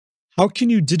How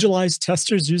can you digitalize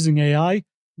testers using AI?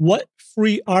 What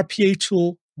free RPA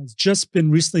tool has just been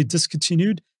recently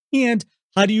discontinued? And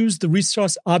how to use the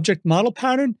resource object model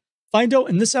pattern? Find out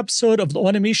in this episode of the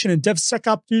Automation and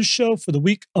DevSecOps News Show for the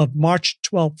week of March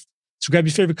 12th. So grab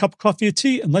your favorite cup of coffee or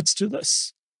tea and let's do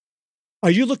this.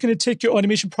 Are you looking to take your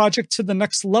automation project to the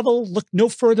next level? Look no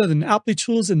further than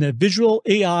Applitools and their visual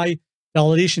AI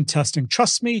validation testing.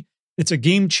 Trust me, it's a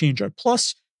game changer.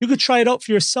 Plus, you could try it out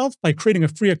for yourself by creating a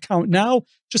free account now.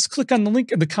 Just click on the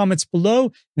link in the comments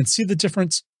below and see the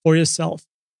difference for yourself.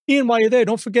 And while you're there,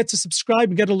 don't forget to subscribe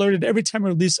and get alerted every time I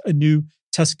release a new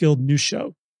TestGuild news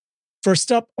show.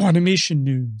 First up, automation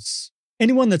news.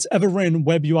 Anyone that's ever written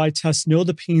web UI tests know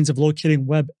the pains of locating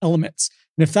web elements.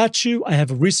 And if that's you, I have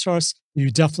a resource that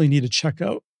you definitely need to check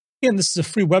out. And this is a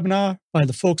free webinar by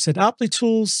the folks at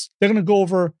Applitools. They're going to go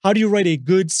over how do you write a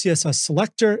good CSS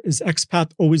selector? Is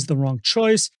XPath always the wrong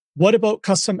choice? What about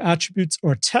custom attributes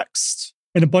or text?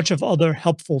 And a bunch of other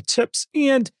helpful tips.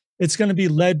 And it's going to be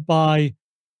led by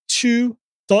two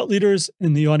thought leaders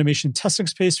in the automation testing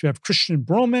space. We have Christian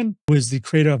Broman, who is the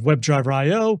creator of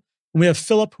WebDriver.io, and we have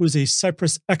Philip, who is a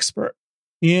Cypress expert,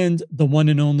 and the one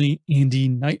and only Andy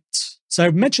Knight. So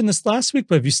I mentioned this last week,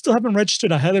 but if you still haven't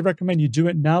registered, I highly recommend you do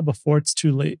it now before it's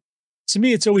too late. To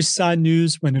me, it's always sad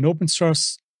news when an open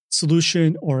source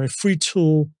solution or a free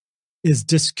tool is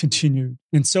discontinued.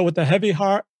 And so with a heavy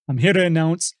heart, I'm here to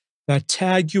announce that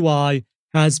Tag UI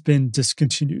has been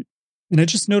discontinued. And I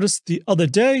just noticed the other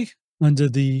day under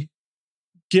the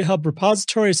GitHub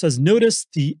repository, it says, notice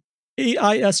the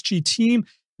AISG team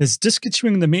is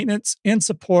discontinuing the maintenance and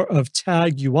support of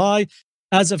Tag UI.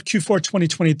 As of Q4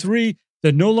 2023,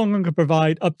 they're no longer going to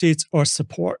provide updates or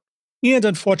support. And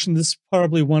unfortunately, this is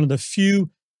probably one of the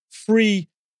few free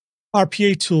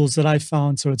RPA tools that I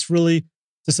found. So it's really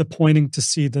disappointing to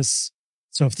see this.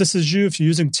 So if this is you, if you're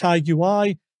using Tag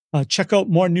UI, check out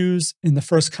more news in the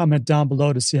first comment down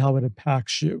below to see how it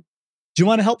impacts you. Do you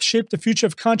want to help shape the future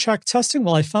of contract testing?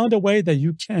 Well, I found a way that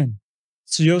you can.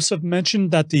 So Joseph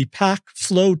mentioned that the Pack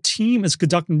Flow team is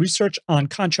conducting research on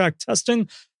contract testing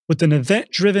with an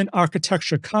event-driven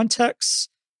architecture context,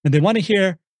 and they want to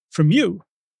hear from you.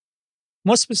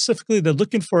 More specifically, they're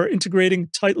looking for integrating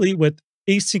tightly with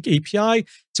Async API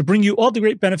to bring you all the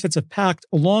great benefits of Pact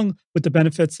along with the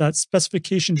benefits that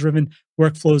specification-driven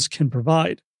workflows can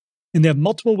provide. And they have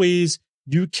multiple ways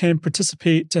you can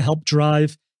participate to help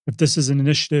drive if this is an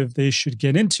initiative they should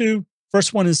get into.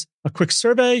 First one is a quick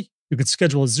survey. You could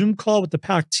schedule a Zoom call with the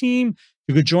Pact team.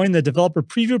 You could join the developer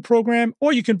preview program,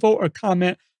 or you can vote or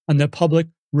comment on the public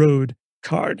road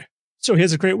card. So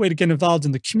here's a great way to get involved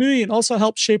in the community and also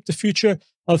help shape the future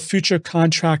of future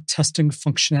contract testing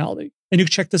functionality. And you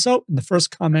can check this out in the first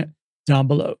comment down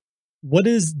below. What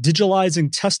is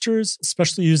digitalizing testers,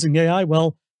 especially using AI?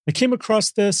 Well, I came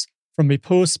across this from a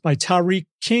post by Tariq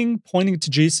King pointing to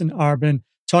Jason Arbin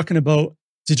talking about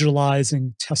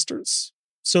digitalizing testers.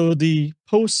 So the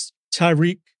post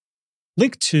Tariq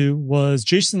linked to was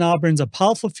Jason Arbin's "A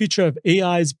powerful feature of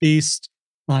AIs based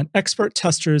on expert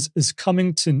testers is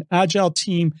coming to an agile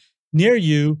team near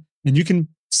you, and you can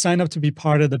sign up to be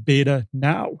part of the beta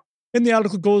now." And the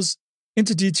article goes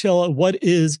into detail of what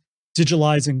is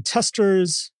digitalizing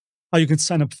testers, how you can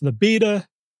sign up for the beta,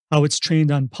 how it's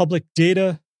trained on public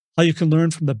data, how you can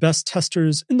learn from the best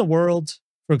testers in the world.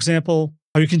 For example,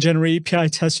 how you can generate API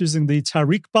tests using the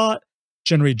Tariq bot,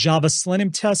 generate Java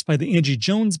Selenium tests by the Angie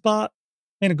Jones bot,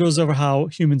 and it goes over how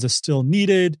humans are still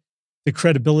needed, the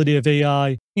credibility of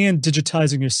AI, and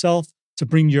digitizing yourself to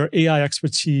bring your AI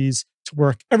expertise to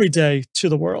work every day to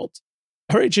the world.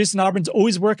 All right, Jason Arbin's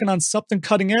always working on something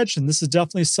cutting edge, and this is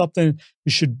definitely something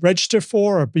you should register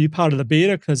for or be part of the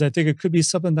beta, because I think it could be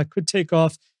something that could take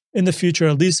off in the future,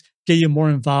 at least get you more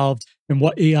involved in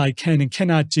what AI can and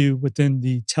cannot do within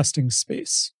the testing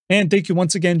space. And thank you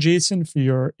once again, Jason, for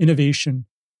your innovation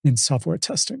in software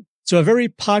testing. So a very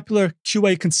popular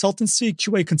QA consultancy,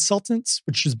 QA Consultants,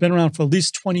 which has been around for at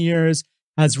least 20 years,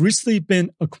 has recently been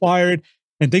acquired.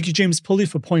 And thank you, James Pulley,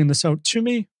 for pointing this out to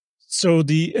me. So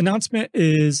the announcement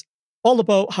is all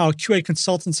about how QA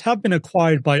consultants have been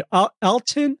acquired by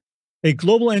ALTEN, a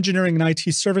global engineering and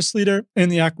IT service leader,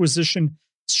 and the acquisition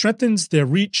strengthens their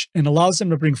reach and allows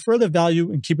them to bring further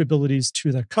value and capabilities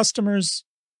to their customers.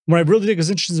 What I really think is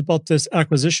interesting about this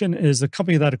acquisition is the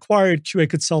company that acquired QA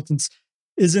Consultants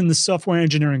is in the software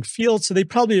engineering field. So they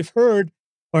probably have heard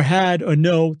or had or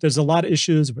know there's a lot of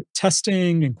issues with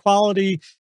testing and quality.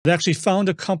 They actually found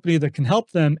a company that can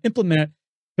help them implement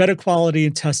better quality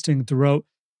and testing throughout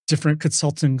different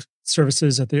consulting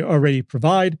services that they already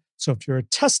provide. So if you're a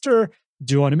tester,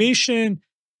 do automation,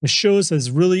 it shows there's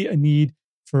really a need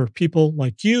for people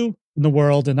like you in the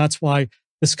world. And that's why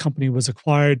this company was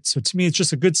acquired. So to me, it's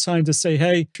just a good sign to say,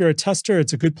 hey, if you're a tester,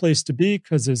 it's a good place to be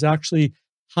because there's actually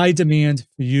high demand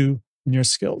for you and your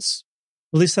skills.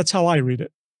 At least that's how I read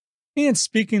it. And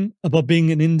speaking about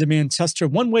being an in-demand tester,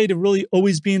 one way to really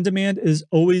always be in demand is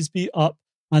always be up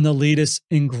on the latest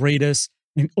and greatest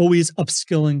and always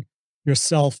upskilling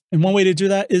yourself. And one way to do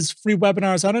that is free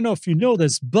webinars. I don't know if you know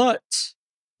this, but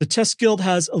the TestGuild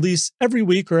has at least every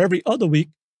week or every other week,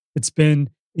 it's been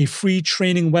a free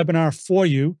training webinar for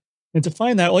you. And to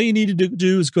find that, all you need to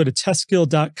do is go to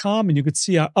testguild.com and you can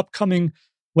see our upcoming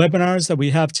webinars that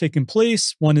we have taken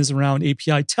place. One is around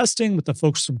API testing with the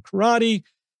folks from Karate.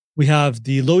 We have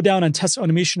the lowdown on test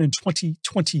automation in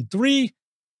 2023.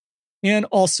 And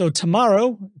also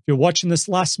tomorrow, if you're watching this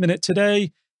last minute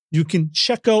today, you can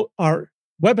check out our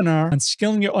webinar on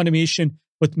scaling your automation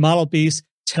with model-based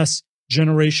test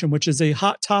generation, which is a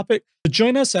hot topic. So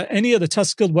join us at any of the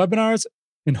TestGuild webinars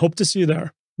and hope to see you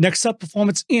there. Next up,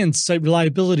 performance and site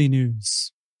reliability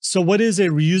news. So what is a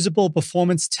reusable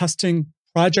performance testing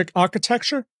project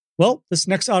architecture? Well, this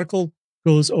next article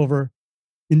goes over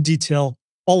in detail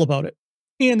all about it.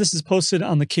 And this is posted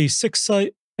on the K6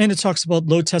 site. And it talks about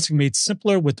load testing made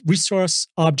simpler with resource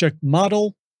object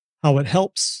model, how it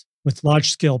helps with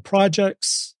large-scale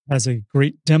projects, has a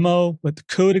great demo with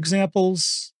code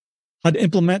examples, how to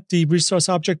implement the resource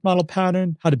object model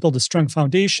pattern, how to build a strong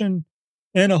foundation,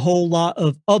 and a whole lot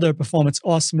of other performance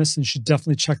awesomeness, and you should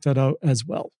definitely check that out as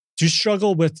well. Do you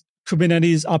struggle with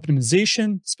Kubernetes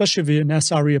optimization, especially if you're an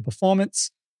SRE of performance?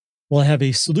 Well, I have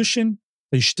a solution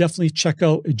that you should definitely check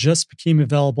out. It just became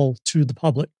available to the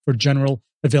public for general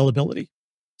availability.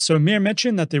 So Amir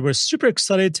mentioned that they were super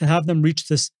excited to have them reach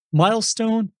this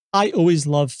milestone. I always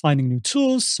love finding new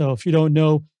tools. So if you don't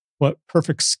know what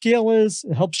PerfectScale is,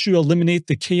 it helps you eliminate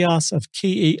the chaos of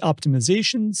K8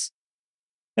 optimizations.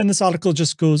 And this article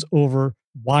just goes over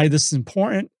why this is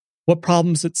important, what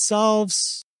problems it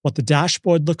solves, what the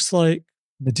dashboard looks like,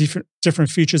 the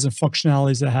different features and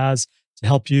functionalities it has to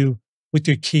help you with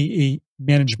your K8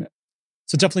 management.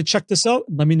 So definitely check this out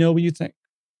and let me know what you think.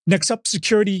 Next up,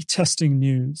 security testing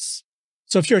news.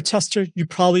 So if you're a tester, you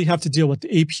probably have to deal with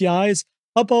the APIs.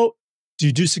 How about, do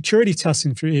you do security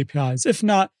testing for your APIs? If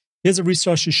not, here's a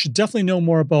resource you should definitely know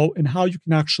more about and how you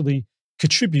can actually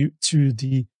contribute to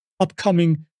the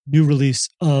upcoming new release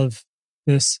of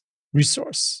this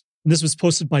resource. And this was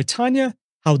posted by Tanya,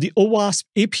 how the OWASP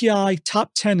API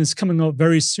Top 10 is coming out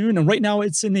very soon. And right now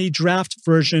it's in a draft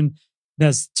version. It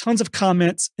has tons of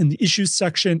comments in the issues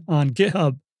section on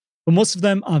GitHub, but most of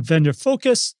them are vendor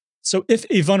focused. So if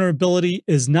a vulnerability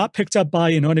is not picked up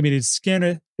by an automated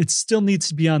scanner, it still needs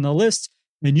to be on the list.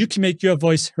 And you can make your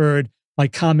voice heard by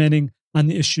commenting on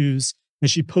the issues. And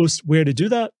she posts where to do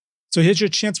that. So here's your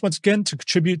chance once again to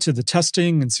contribute to the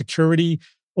testing and security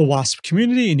OWASP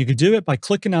community. And you can do it by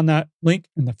clicking on that link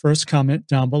in the first comment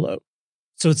down below.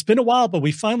 So it's been a while, but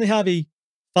we finally have a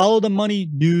follow the money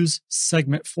news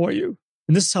segment for you.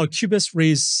 And this is how Cubist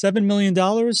raised $7 million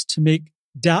to make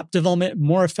dApp development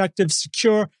more effective,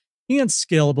 secure, and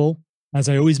scalable. As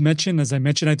I always mention, I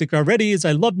think already, is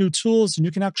I love new tools, and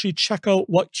you can actually check out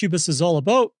what Cubist is all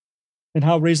about and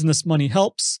how raising this money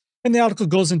helps. And the article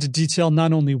goes into detail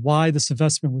not only why this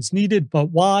investment was needed,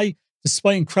 but why,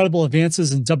 despite incredible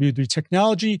advances in W3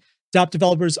 technology, dApp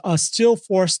developers are still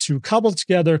forced to cobble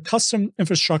together custom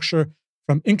infrastructure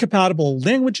from incompatible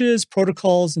languages,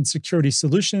 protocols, and security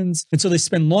solutions. And so they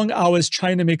spend long hours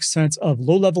trying to make sense of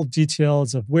low-level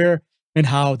details of where and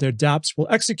how their dApps will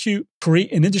execute,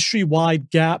 create an industry-wide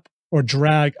gap or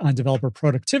drag on developer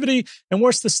productivity. And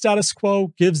worse, the status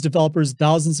quo gives developers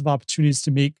thousands of opportunities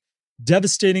to make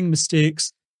devastating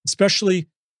mistakes, especially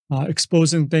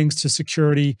exposing things to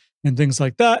security and things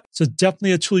like that. So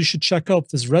definitely a tool you should check out if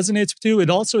this resonates with you. It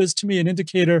also is, to me, an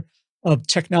indicator of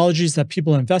technologies that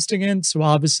people are investing in. So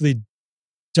obviously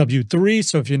W3.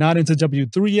 So if you're not into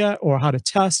W3 yet, or how to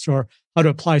test or how to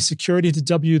apply security to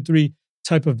W3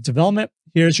 type of development,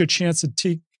 here's your chance to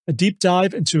take a deep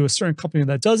dive into a certain company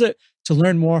that does it to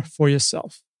learn more for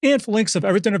yourself. And for links of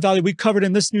everything of value we covered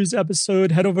in this news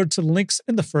episode, head over to the links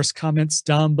in the first comments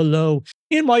down below.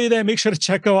 And while you're there, make sure to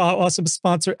check out our awesome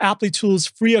sponsor,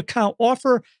 Applitools' free account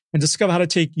offer, and discover how to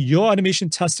take your automation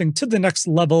testing to the next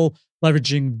level,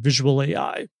 leveraging visual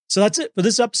AI. So that's it for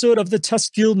this episode of the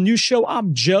TestGuild New Show.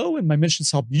 I'm Joe, and my mission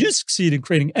is to help you succeed in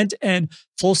creating end-to-end,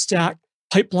 full-stack,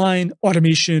 pipeline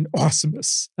automation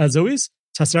awesomeness. As always,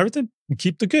 test everything and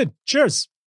keep the good. Cheers.